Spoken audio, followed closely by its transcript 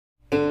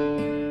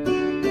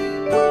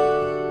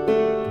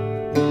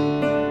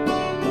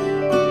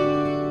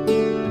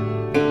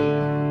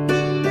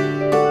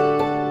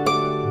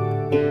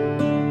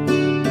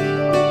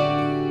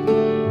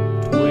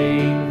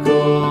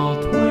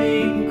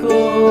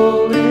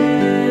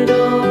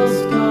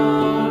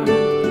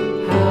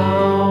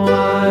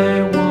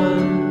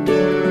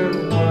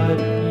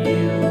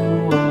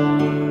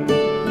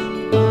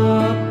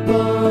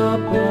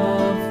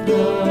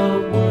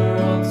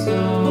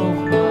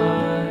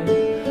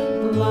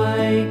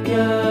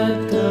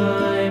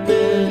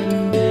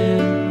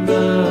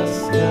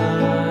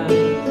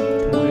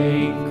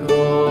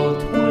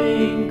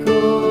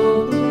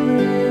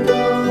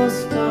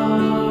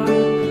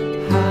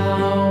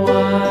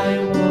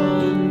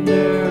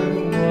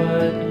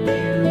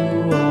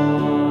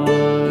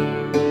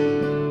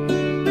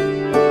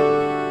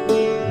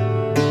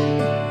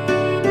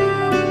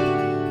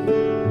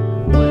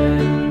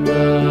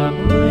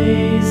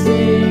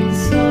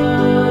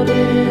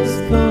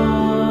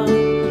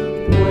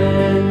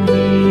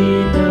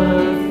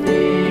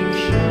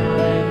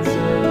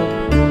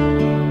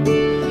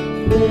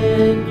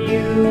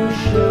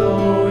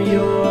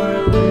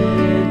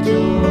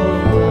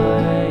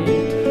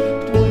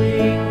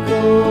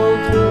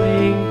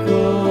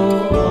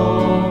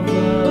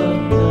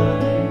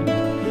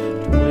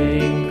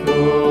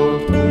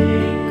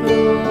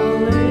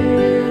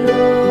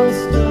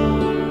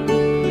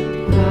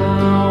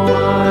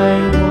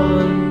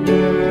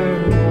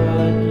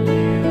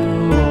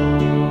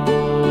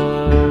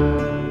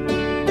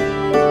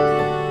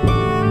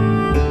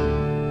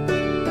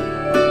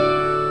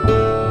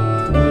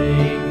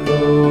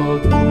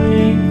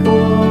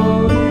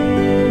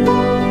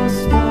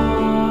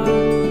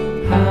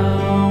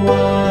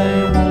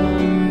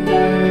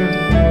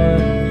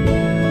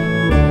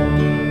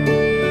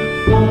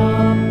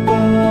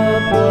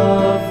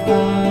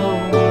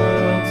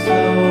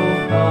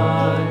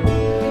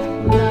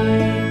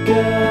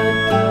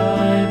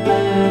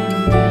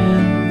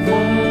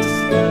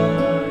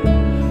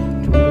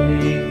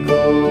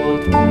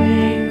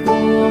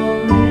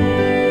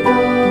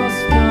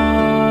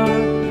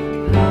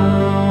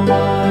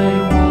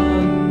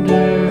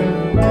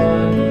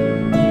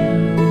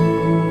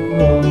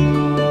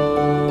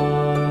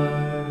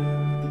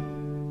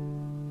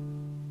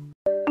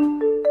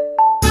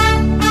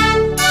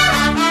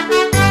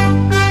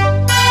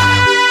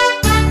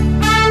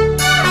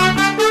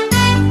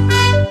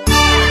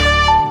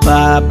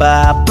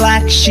ba,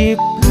 black sheep,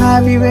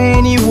 have you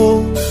any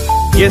wool?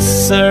 Yes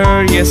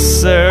sir,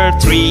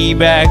 3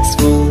 bags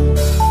full.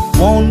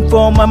 One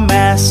for my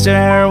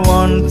master,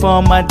 one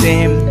for my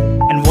dame,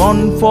 and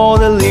one for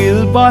the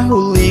little boy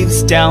who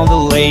lives down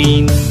the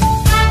lane.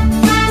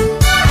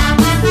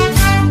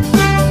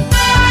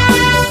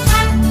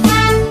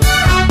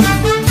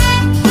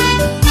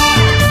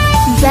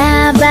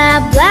 Ba,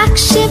 ba, black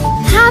sheep,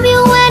 have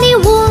you any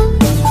wool?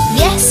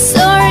 Yes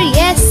sir,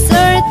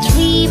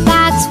 3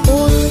 bags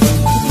full.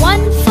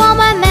 One for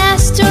my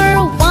master,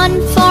 one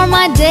for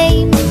my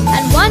dame,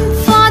 and one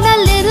for the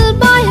little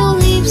boy who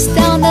lives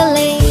down the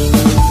lane.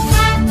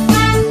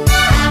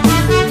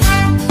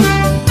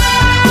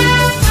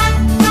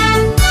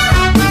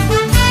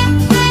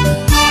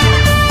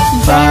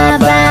 Ba,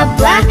 ba,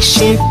 black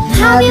sheep,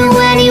 have you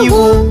any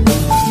wool?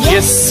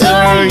 Yes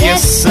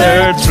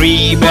sir,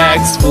 3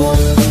 bags full.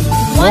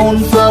 One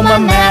for my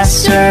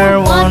master,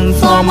 one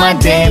for my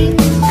dame,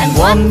 and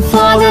one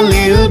for the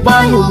little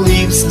boy who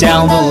lives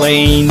down the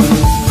lane.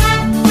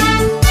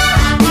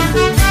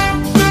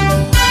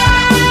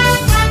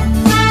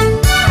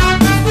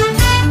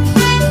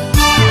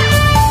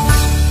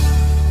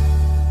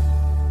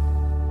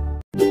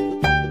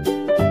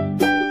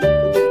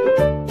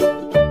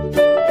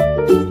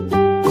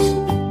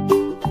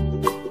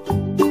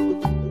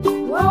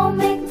 Old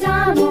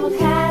MacDonald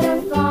had a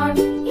farm,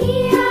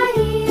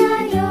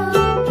 E-I-E-I-O.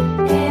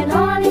 And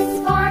on his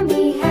farm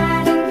he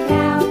had a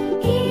cow,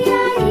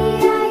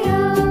 E-I-E-I-O.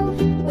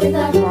 With a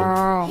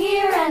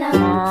here and a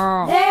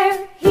there,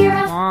 here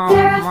a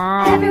there, a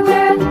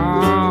everywhere.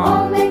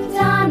 Old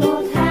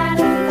MacDonald had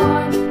a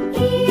farm,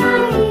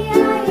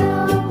 E-I-E-I-O.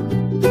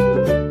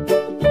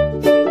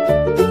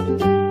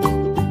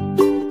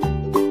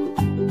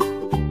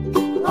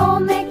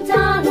 Old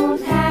MacDonald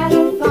had a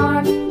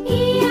farm,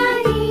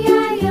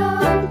 E-I-E-I-O.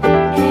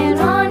 And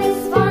on his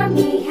farm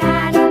he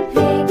had a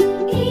pig,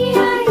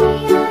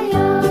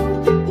 E-I-E-I-O.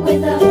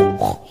 With a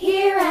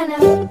here and a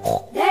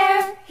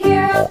there,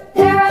 here a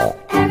there, a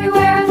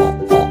everywhere.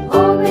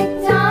 Old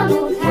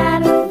MacDonald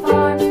had a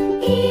farm,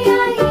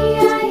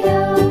 E-I-E-I-O.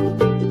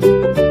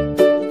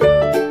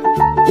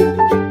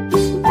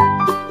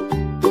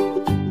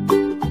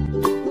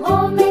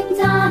 Old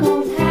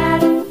MacDonald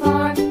had a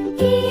farm,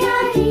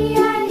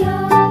 E-I-E-I-O.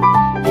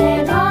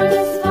 And on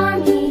his farm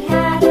he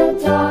had a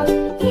dog,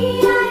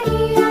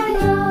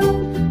 E-I-E-I-O.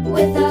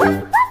 With a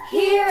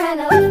here and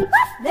a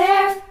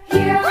there,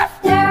 here a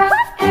there, a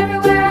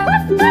everywhere.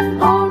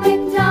 Old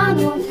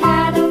MacDonald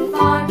had a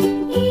farm,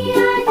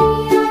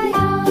 E-I-E-I-O.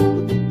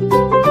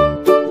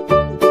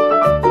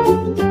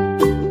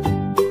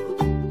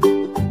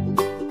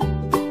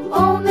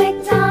 Old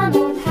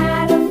MacDonald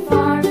had a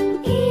farm,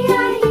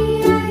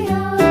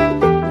 E-I-E-I-O.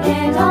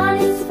 And on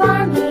his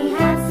farm he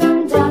had some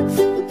ducks,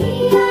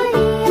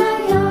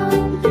 E-I-E-I-O.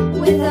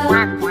 With a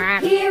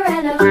here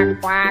and a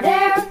there,